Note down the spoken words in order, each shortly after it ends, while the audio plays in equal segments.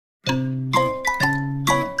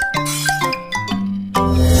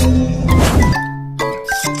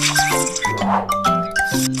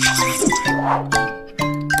Hey,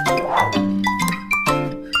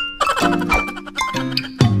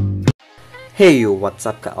 what's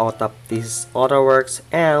up ka-Otap? This is Otterworks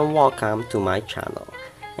and welcome to my channel.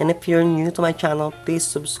 And if you're new to my channel, please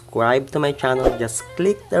subscribe to my channel. Just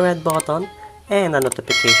click the red button and the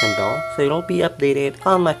notification bell so you'll be updated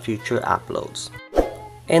on my future uploads.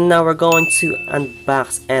 And now we're going to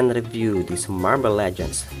unbox and review this Marble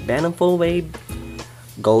Legends Venompool Wave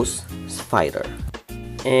Ghost Spider.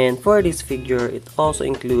 And for this figure, it also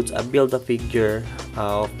includes a build-a-figure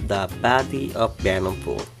of the body of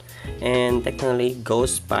Venompool. And technically,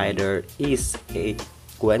 Ghost Spider is a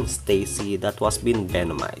Gwen Stacy that was been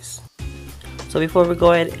venomized. So before we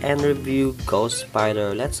go ahead and review Ghost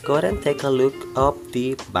Spider, let's go ahead and take a look of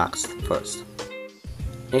the box first.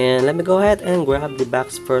 And let me go ahead and grab the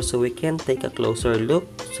box first so we can take a closer look.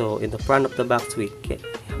 So in the front of the box,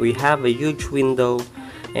 we have a huge window,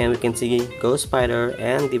 and we can see Ghost Spider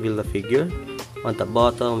and the build-a-figure. On the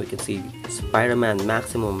bottom, we can see Spider-Man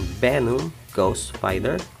Maximum Venom Ghost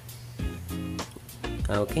Spider.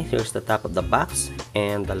 Okay, here's the top of the box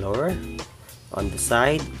and the lower on the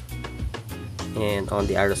side and on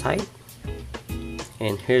the other side.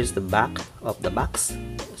 And here's the back of the box.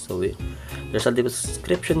 So there's a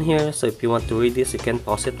description here, so if you want to read this, you can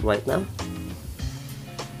pause it right now.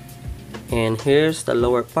 And here's the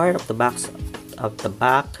lower part of the box of the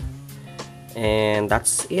back, and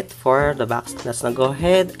that's it for the box. Let's now go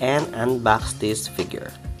ahead and unbox this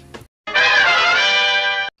figure.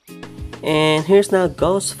 And here's now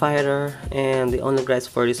Ghost Spider, and the only price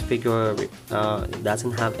for this figure, it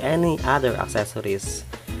doesn't have any other accessories.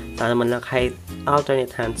 Sana man lang kahit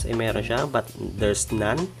alternate hands ay meron siya, but there's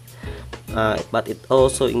none. But it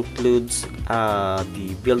also includes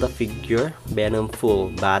the build-a-figure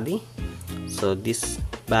Venompool body. So this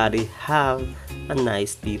body have a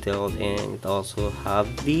nice detail, and it also have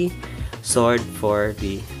the sword for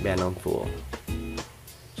the Venompool.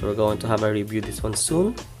 So we're going to have a review this one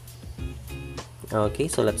soon. Okay,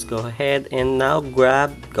 so let's go ahead and now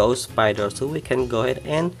grab Ghost Spider so we can go ahead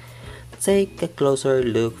and take a closer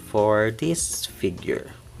look for this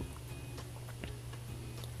figure.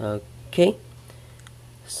 Okay,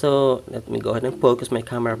 so let me go ahead and focus my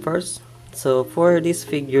camera first. So for this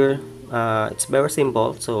figure, it's very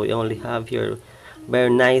simple. So we only have here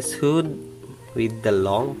very nice hood with the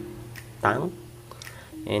long tongue,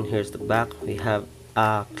 and here's the back. We have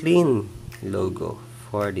a clean logo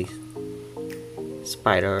for this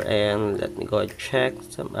spider, and let me go and check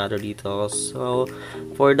some other details. So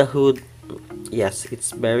for the hood, yes,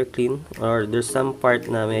 it's very clean, or there's some part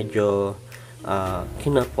na medyo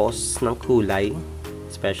kinapos ng kulay,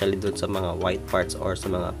 especially dun sa mga white parts or sa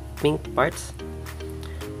mga pink parts,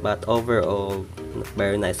 but overall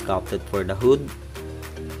very nice sculpted for the hood.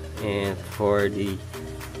 And for the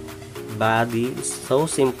body, it's so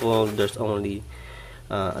simple. There's only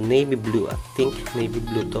a navy blue, I think navy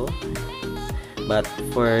blue to. But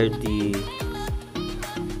for the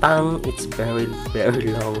tongue, it's very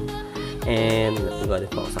long, and let me go ahead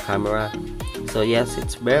and focus the camera. So yes,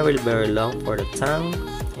 it's very long for the tongue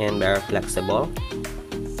and very flexible,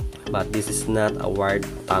 but this is not a wide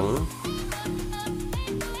tongue.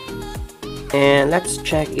 And let's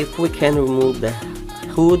check if we can remove the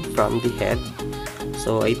hood from the head.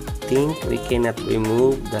 So I think we cannot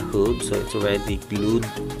remove the hood, so it's already glued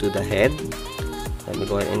to the head. Let me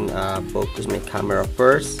go ahead and focus my camera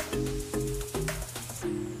first.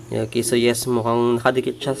 Okay, so yes, mukhang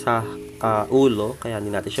nakadikit siya sa ulo, kaya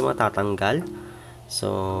hindi natin siya matatanggal.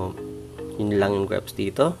 So yun lang yung grips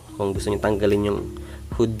dito kung gusto niyo tanggalin yung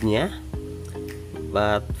hood niya.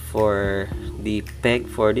 But for the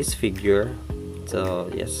peg for this figure, so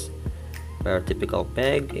yes, very typical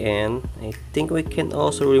peg. And I think we can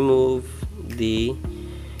also remove the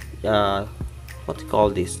what do you call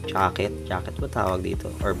this, jacket ba tawag dito,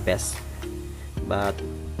 or vest. But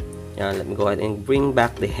yeah, let me go ahead and bring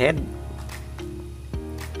back the head.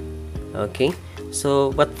 Okay,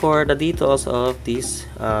 so but for the details of this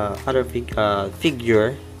other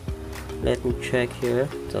figure, let me check here.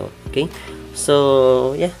 So okay,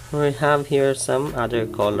 so yeah, we have here some other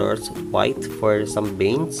colors, white for some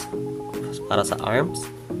veins para sa arms,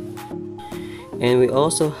 and we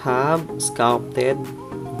also have sculpted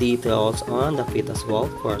details on the feet as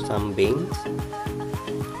well for some veins.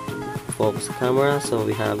 Focus camera. So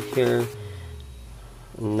we have here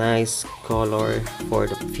nice color for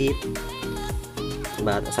the feet,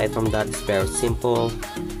 but aside from that, it's very simple.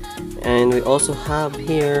 And we also have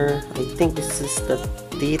here, I think this is the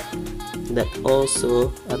teeth that also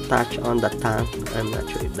attach on the tongue. I'm not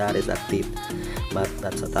sure if that is a teeth, but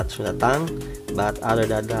that's attached to the tongue. But other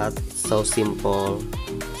than that, it's so simple.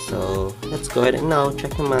 So let's go ahead and now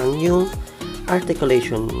check naman yung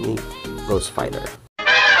articulation ni Ghost Spider.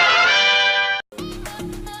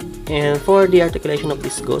 And for the articulation of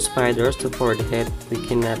this Ghost Spider, so for the head, we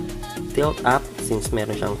cannot tilt up since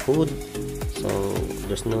meron siyang hood. So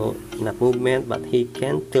there's no enough movement, but he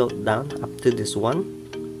can tilt down up to this one.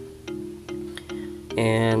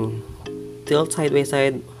 And tilt side by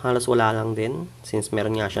side, halos wala lang din since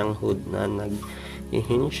meron nga siyang hood na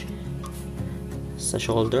nag-hinge sa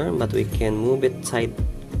shoulder, but we can move it side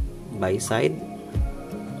by side.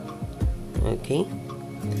 Okay.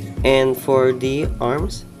 And for the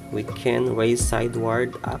arms, we can raise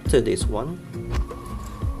sideward up to this one,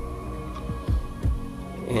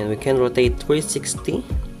 and we can rotate 360,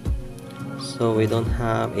 so we don't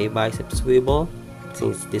have a bicep swivel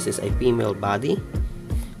since this is a female body,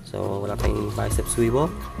 so wala tayong bicep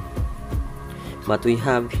swivel, but we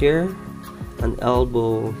have here an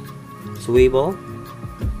elbow swivel,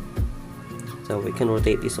 so we can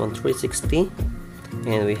rotate this one 360,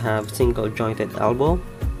 and we have single jointed elbow.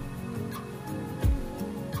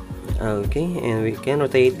 Okay, and we can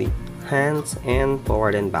rotate the hands and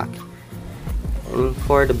forward and back. And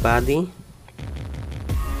for the body,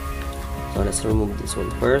 so let's remove this one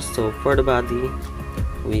first. So for the body,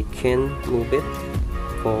 we can move it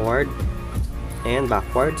forward and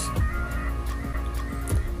backwards,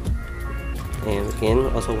 and we can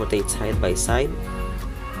also rotate side by side.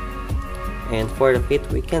 And for the feet,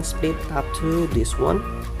 we can split up to this one.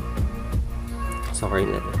 Sorry,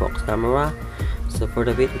 let me focus camera. So for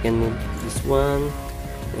the feet, we can move this one,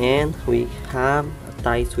 and we have a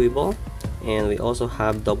thigh swivel, and we also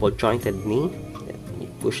have double jointed knee. Let me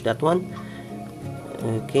push that one.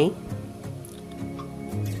 Okay,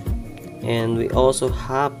 and we also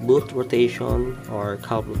have boot rotation or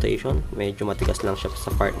calf rotation. Medyo matigas lang siya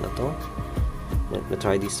sa part na to. Let me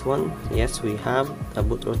try this one. Yes, we have a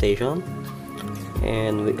boot rotation,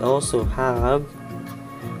 and we also have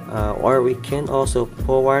or we can also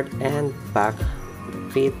forward and back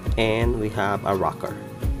feet, and we have a rocker.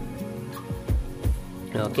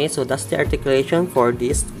 Okay, so that's the articulation for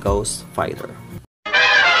this Ghost Spider.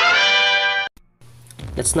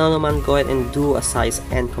 Let's now naman go ahead and do a size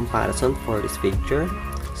and comparison for this figure.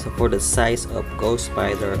 So for the size of Ghost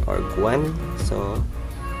Spider or Gwen, so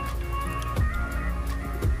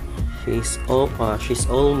she's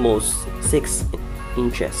almost 6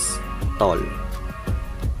 inches tall.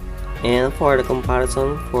 And for the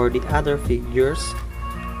comparison for the other figures,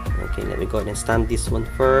 okay, let me go ahead and stand this one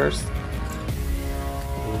first.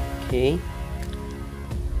 Okay,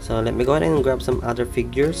 so let me go ahead and grab some other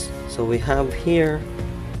figures. So we have here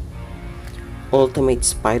Ultimate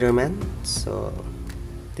Spider-Man, so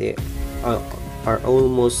they are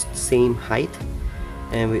almost same height.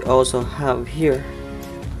 And we also have here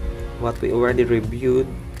what we already reviewed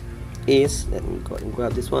is, let me go ahead and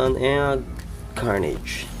grab this one, and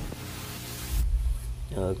Carnage.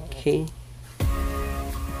 Okay,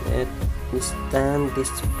 let me stand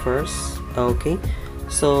this first. Okay,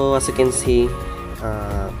 so as you can see,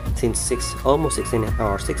 since almost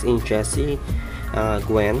 6 inches si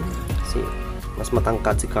Gwen, see, mas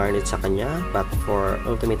matangkad si Carnage sa kanya, but for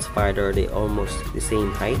Ultimate Spider, they almost the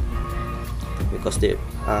same height because they're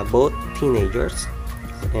both teenagers.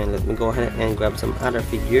 And let me go ahead and grab some other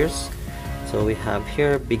figures. So we have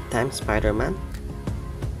here Big Time Spider-Man.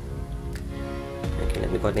 Okay,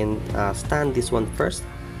 let me go ahead and stand this one first.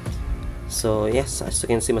 So yes, as you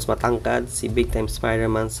can see, mas matangkad si Big Time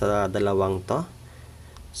Spider-Man sa dalawang to.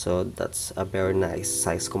 So that's a very nice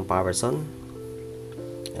size comparison.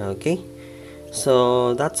 Okay,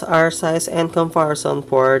 so that's our size and comparison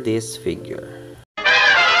for this figure.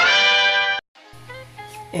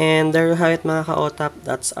 And there you have it mga ka-OTAP,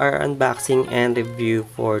 that's our unboxing and review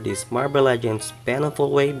for this Marvel Legends Venompool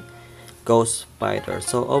Wave Ghost Spider.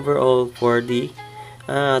 So overall for the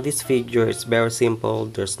this figure is very simple.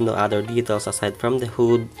 There's no other details aside from the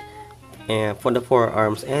hood and for the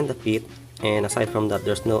forearms and the feet. And aside from that,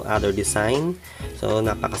 there's no other design. So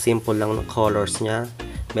napaka-simple lang ng colors niya,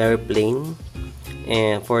 very plain.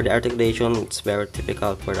 And for the articulation, it's very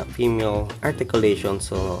typical for the female articulation,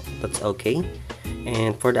 so that's okay.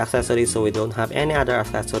 And for the accessories, so we don't have any other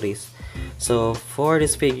accessories. So for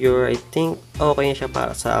this figure, I think okay siya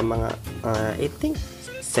para sa mga I think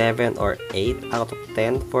 7 or 8 out of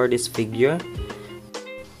 10 for this figure.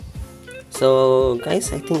 So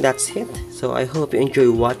guys, I think that's it. So I hope you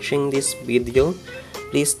enjoy watching this video.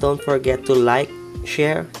 Please don't forget to like,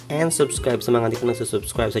 share, and subscribe sa mga hindi pa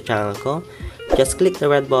nagsusubscribe sa channel ko. Just click the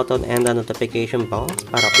red button and the notification bell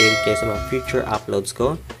para updated kayo sa mga future uploads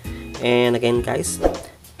ko. And again guys,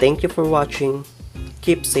 thank you for watching.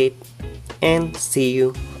 Keep safe and see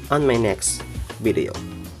you on my next video.